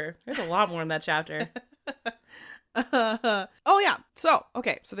that chapter. There's a lot more in that chapter. Oh yeah. So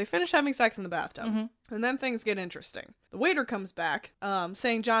they finish having sex in the bathtub, and then things get interesting. The waiter comes back,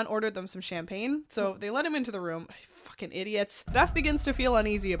 saying John ordered them some champagne. So they let him into the room. Fucking idiots. Beth begins to feel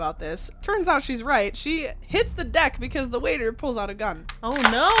uneasy about this. Turns out she's right. She hits the deck because the waiter pulls out a gun. Oh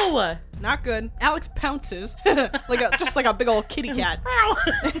no! Not good. Alex pounces just like a big old kitty cat.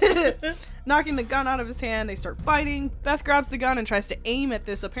 Knocking the gun out of his hand, they start fighting. Beth grabs the gun and tries to aim at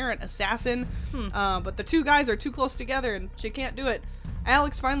this apparent assassin, but the two guys are too close together and she can't do it.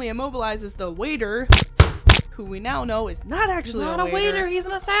 Alex finally immobilizes the waiter, who we now know is not He's actually not a waiter. He's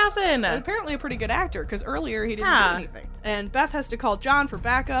an assassin. but apparently a pretty good actor, because earlier he didn't Yeah. do anything. And Beth has to call John for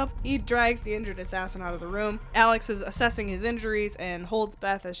backup. He drags the injured assassin out of the room. Alex is assessing his injuries and holds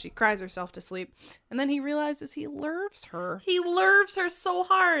Beth as she cries herself to sleep. And then he realizes he lurves her. He lurves her so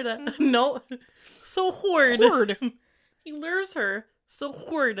hard. No, so hard. Horde. He lures her so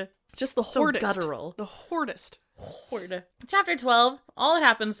hard. Just the So hordest. guttural. The hordest. Horde. Chapter 12. All that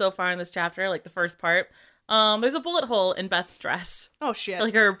happens so far in this chapter, like the first part. There's a bullet hole in Beth's dress, Oh shit.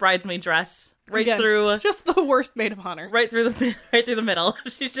 like her bridesmaid dress, right Again, through, just the worst maid of honor. right through the middle.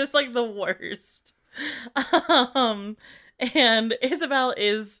 She's just like the worst. And Isabel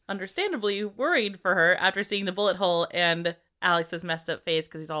is understandably worried for her after seeing the bullet hole and Alex's messed up face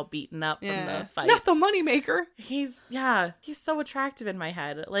because he's all beaten up from the fight. Not the moneymaker. He's so attractive in my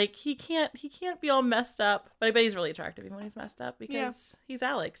head. Like he can't be all messed up, but I bet he's really attractive even when he's messed up because he's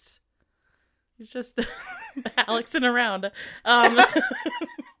Alex. He's just Alexing around.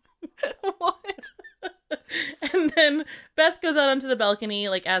 What? And then Beth goes out onto the balcony,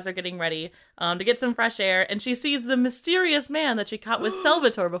 like as they're getting ready to get some fresh air, and she sees the mysterious man that she caught with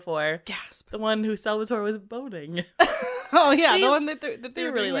Salvatore before. Gasp. The one who Salvatore was boning. Oh yeah, the one that they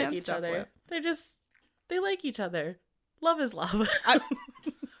were really doing like hand each stuff other. with. They like each other. Love is love. I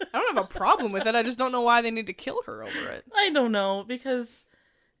don't have a problem with it. I just don't know why they need to kill her over it. I don't know, because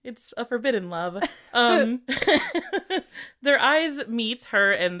it's a forbidden love. Their eyes meet,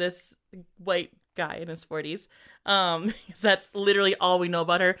 her and this white guy in his 40s. Because that's literally all we know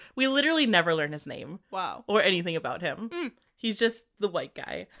about her. We literally never learn his name. Wow. Or anything about him. He's just the white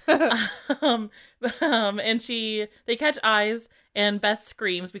guy. And they catch eyes, and Beth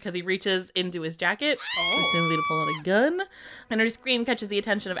screams because he reaches into his jacket, presumably to pull out a gun. And her scream catches the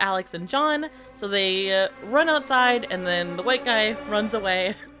attention of Alex and John, so they run outside, and then the white guy runs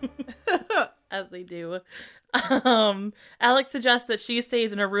away, as they do. Alex suggests that she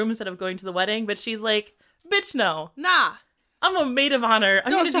stays in her room instead of going to the wedding, but she's like, bitch, no. Nah. I'm a maid of honor.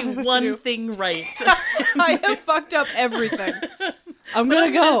 I'm Don't going to tell me do what one to do. thing right. I have fucked up everything. I'm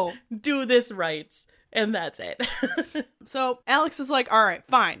gonna go. Do this right. And that's it. So Alex is like, all right,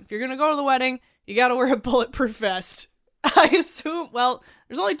 fine. If you're gonna go to the wedding, you gotta wear a bulletproof vest. I assume, well,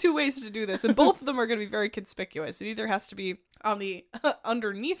 there's only two ways to do this, and both of them are gonna be very conspicuous. It either has to be on the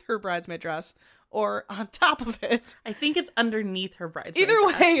underneath her bridesmaid dress or on top of it. I think it's underneath her bridesmaid Either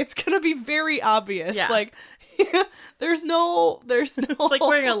dress. way, it's gonna be very obvious. Yeah. Like, there's no. It's like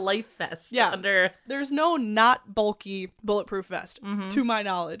wearing a life vest under. There's no not bulky bulletproof vest, to my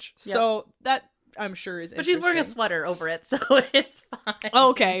knowledge. Yep. So that, I'm sure, is But she's wearing a interesting. sweater over it, so it's fine.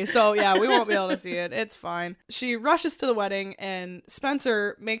 Okay, so yeah, we won't be able to see it. It's fine. She rushes to the wedding, and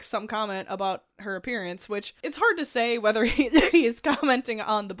Spencer makes some comment about her appearance, which it's hard to say whether he is commenting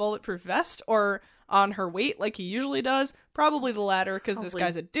on the bulletproof vest or on her weight like he usually does. Probably the latter, because this Probably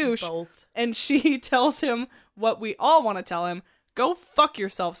guy's a douche. both. And she tells him what we all want to tell him. Go fuck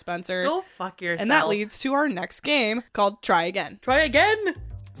yourself, Spencer. Go fuck yourself. And that leads to our next game called Try Again. Try again.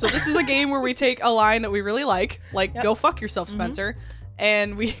 So this is a game where we take a line that we really like go fuck yourself, Spencer,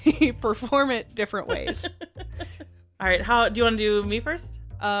 and we perform it different ways. All right, how do you want to do me first?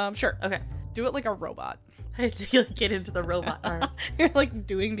 Sure. Okay. Do it like a robot. I had to get into the robot arms. You're like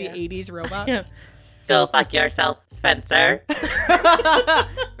doing the Yeah. 80s robot. Yeah. Go fuck yourself, Spencer.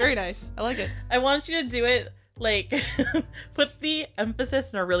 Very nice. I like it. I want you to do it like put the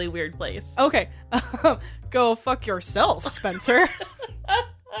emphasis in a really weird place. Okay. Go fuck yourself, Spencer.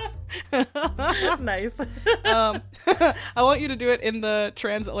 Nice. I want you to do it in the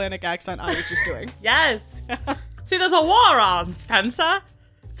transatlantic accent I was just doing. Yes. See, there's a war on, Spencer.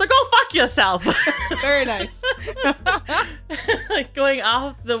 So go fuck yourself. Very nice. Like going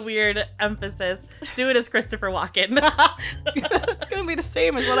off the weird emphasis. Do it as Christopher Walken. It's gonna be the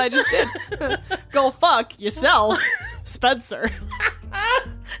same as what I just did. Go fuck yourself, Spencer.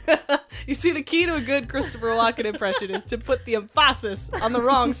 You see, the key to a good Christopher Walken impression is to put the emphasis on the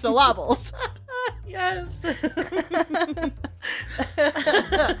wrong syllables. Yes.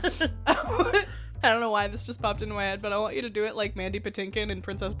 I don't know why this just popped into my head, but I want you to do it like Mandy Patinkin in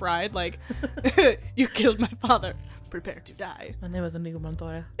Princess Bride. Like, you killed my father. Prepare to die. My name is Inigo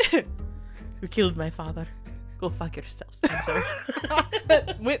Montoya. You killed my father. Go fuck yourself, Spencer.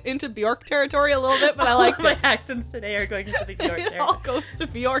 Went into Bjork territory a little bit, but I liked My it. accents today are going into the New York It area. all goes to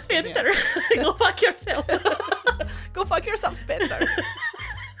Bjork. in it. Spencer, go fuck yourself. Go fuck yourself, Spencer.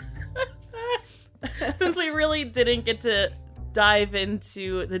 Since we really didn't get to dive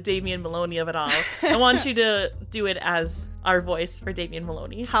into the Damian Maloney of it all, I want you to do it as our voice for Damian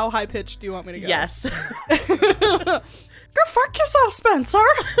Maloney. How high pitched do you want me to go? Yes. Go fuck yourself, Spencer.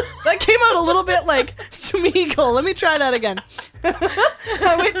 That came out a little bit like Smeagol. Let me try that again.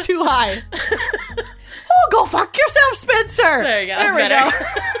 I went too high. Oh, go fuck yourself, Spencer. There you go. There we That's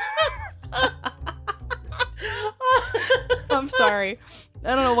go. I'm sorry.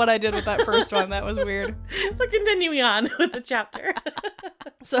 I don't know what I did with that first one. That was weird. So continuing on with the chapter.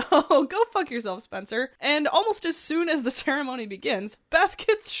 So, go fuck yourself, Spencer. And almost as soon as the ceremony begins, Beth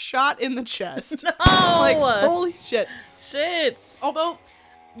gets shot in the chest. Oh, Like, holy shit. shit. Although,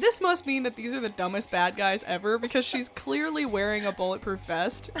 this must mean that these are the dumbest bad guys ever, because she's clearly wearing a bulletproof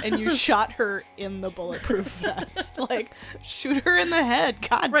vest, and you shot her in the bulletproof vest. Like, shoot her in the head.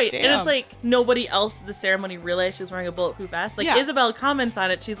 God Right, damn. and it's like nobody else at the ceremony realized she was wearing a bulletproof vest. Like Yeah. Isabel comments on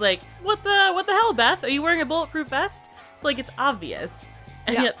it. She's like, "What the hell, Beth? Are you wearing a bulletproof vest?" So, like, it's obvious.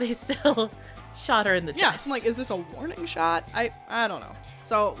 And Yeah. yet they still shot her in the chest. Yeah, so I'm like, is this a warning shot? I don't know.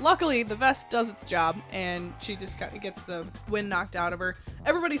 So luckily, the vest does its job, and she just gets the wind knocked out of her.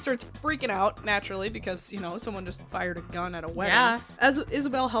 Everybody starts freaking out, naturally, because, someone just fired a gun at a wedding. Yeah. As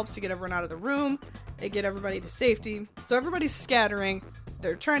Isabel helps to get everyone out of the room, they get everybody to safety. So everybody's scattering.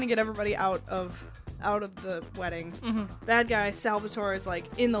 They're trying to get everybody out of the wedding. Bad guy Salvatore is like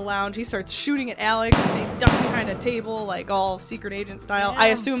in the lounge. He starts shooting at Alex. And they duck behind a table, like all secret agent style. Damn. I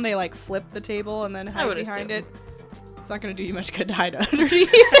assume they like flip the table and then hide would behind assume. it. It's not gonna do you much good to hide underneath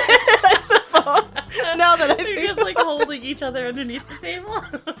it, I suppose. Now that I They're think just like holding each other underneath the table.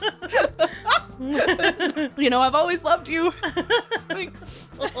 I've always loved you. Like,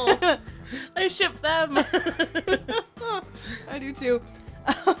 Oh, I ship them. I do too.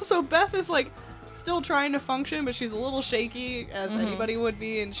 So Beth is like still trying to function, but she's a little shaky, as anybody would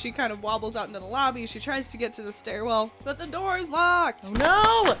be, and she kind of wobbles out into the lobby. She tries to get to the stairwell, but the door is locked.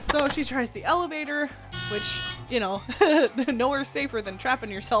 No. So she tries the elevator, which, nowhere safer than trapping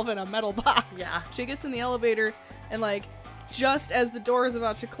yourself in a metal box. Yeah. She gets in the elevator, and like, just as the door is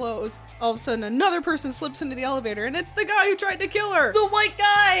about to close, all of a sudden another person slips into the elevator, and it's the guy who tried to kill her. The white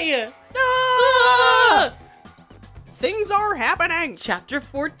guy. Ah! Things are happening. Chapter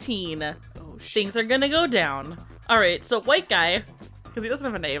 14. Oh, shit. Things are gonna go down. All right, so white guy, because he doesn't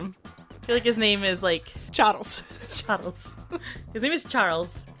have a name. I feel like his name is like Charles. Charles. His name is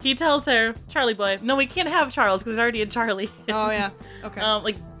Charles. He tells her, Charlie boy. No, we can't have Charles because there's already a Charlie. Oh, yeah. Okay.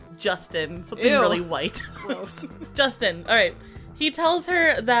 Like Justin, something Ew. really white. Gross. Justin. All right. He tells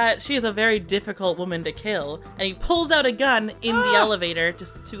her that she is a very difficult woman to kill, and he pulls out a gun in the elevator,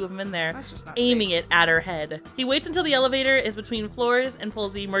 just the two of them in there, That's just not aiming safe. it at her head. He waits until the elevator is between floors and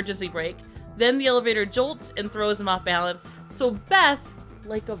pulls the emergency brake. Then the elevator jolts and throws him off balance. So Beth,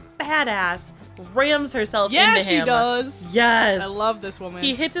 like a badass, rams herself Yeah, into him. she does. Yes. I love this woman.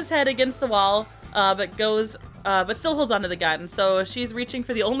 He hits his head against the wall, but still holds onto the gun. So she's reaching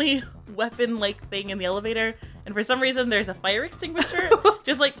for the only weapon-like thing in the elevator, and for some reason there's a fire extinguisher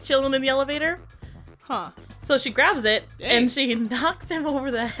just like chilling in the elevator. Huh. So she grabs it Dang. and she knocks him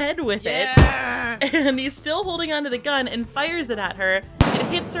over the head with Yes. it, and he's still holding onto the gun and fires it at her. It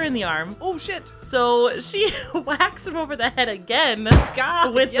hits her in the arm. Oh, shit. So she whacks him over the head again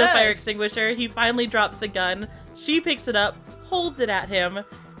God, with the yes. fire extinguisher. He finally drops the gun. She picks it up, holds it at him,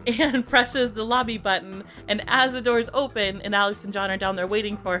 and presses the lobby button. And as the doors open and Alex and John are down there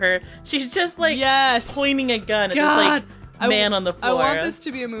waiting for her, she's just like Yes. pointing a gun at God. this like man on the floor. I want this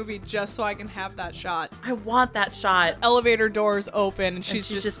to be a movie just so I can have that shot. I want that shot. Elevator doors open, and she's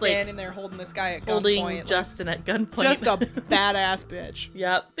she's just like, standing there holding this guy at Holding gunpoint. Justin at gunpoint. Just a badass bitch.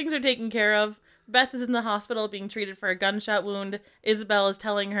 Yep. Things are taken care of. Beth is in the hospital being treated for a gunshot wound. Isabel is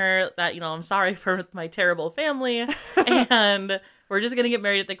telling her that, I'm sorry for my terrible family. And we're just going to get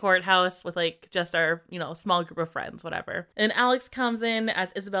married at the courthouse with just our, small group of friends, whatever. And Alex comes in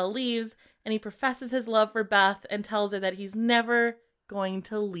as Isabel leaves, and he professes his love for Beth and tells her that he's never going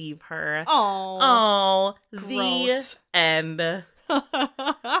to leave her. Oh. The Gross. end.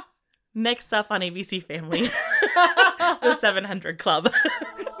 Next up on ABC Family, the 700 Club.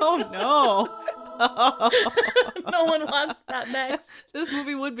 Oh, no. No one wants that next. This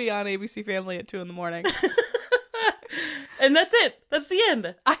movie would be on ABC Family at 2 a.m. And that's it. That's the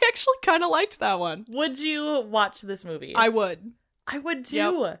end. I actually kind of liked that one. Would you watch this movie? I would. I would too.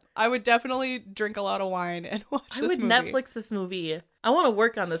 Yep. I would definitely drink a lot of wine and watch I this would movie. Netflix this movie. I want to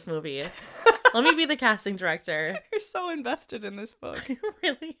work on this movie. Let me be the casting director. You're so invested in this book.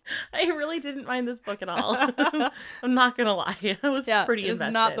 I really didn't mind this book at all. I'm not gonna lie. I was pretty it's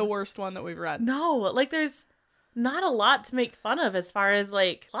invested. not the worst one that we've read. No, there's not a lot to make fun of as far as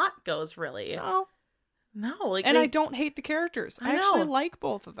plot goes, really. No, And I don't hate the characters. I actually know. like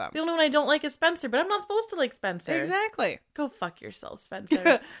both of them. The only one I don't like is Spencer, but I'm not supposed to like Spencer. Exactly. Go fuck yourself,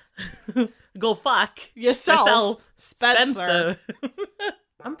 Spencer. Go fuck Yourself, Spencer.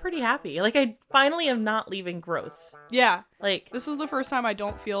 I'm pretty happy. I finally am not leaving gross. Yeah. This This is the first time I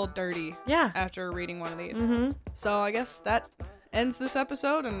don't feel dirty after reading one of these. Mm-hmm. So I guess that ends this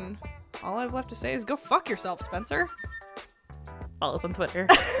episode, and all I've left to say is go fuck yourself, Spencer. Follow us on Twitter.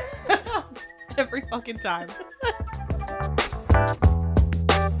 Every fucking time.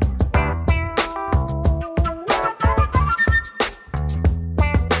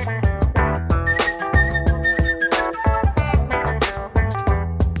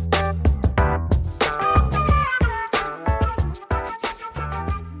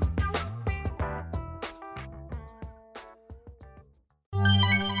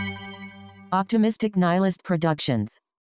 Optimistic Nihilist Productions.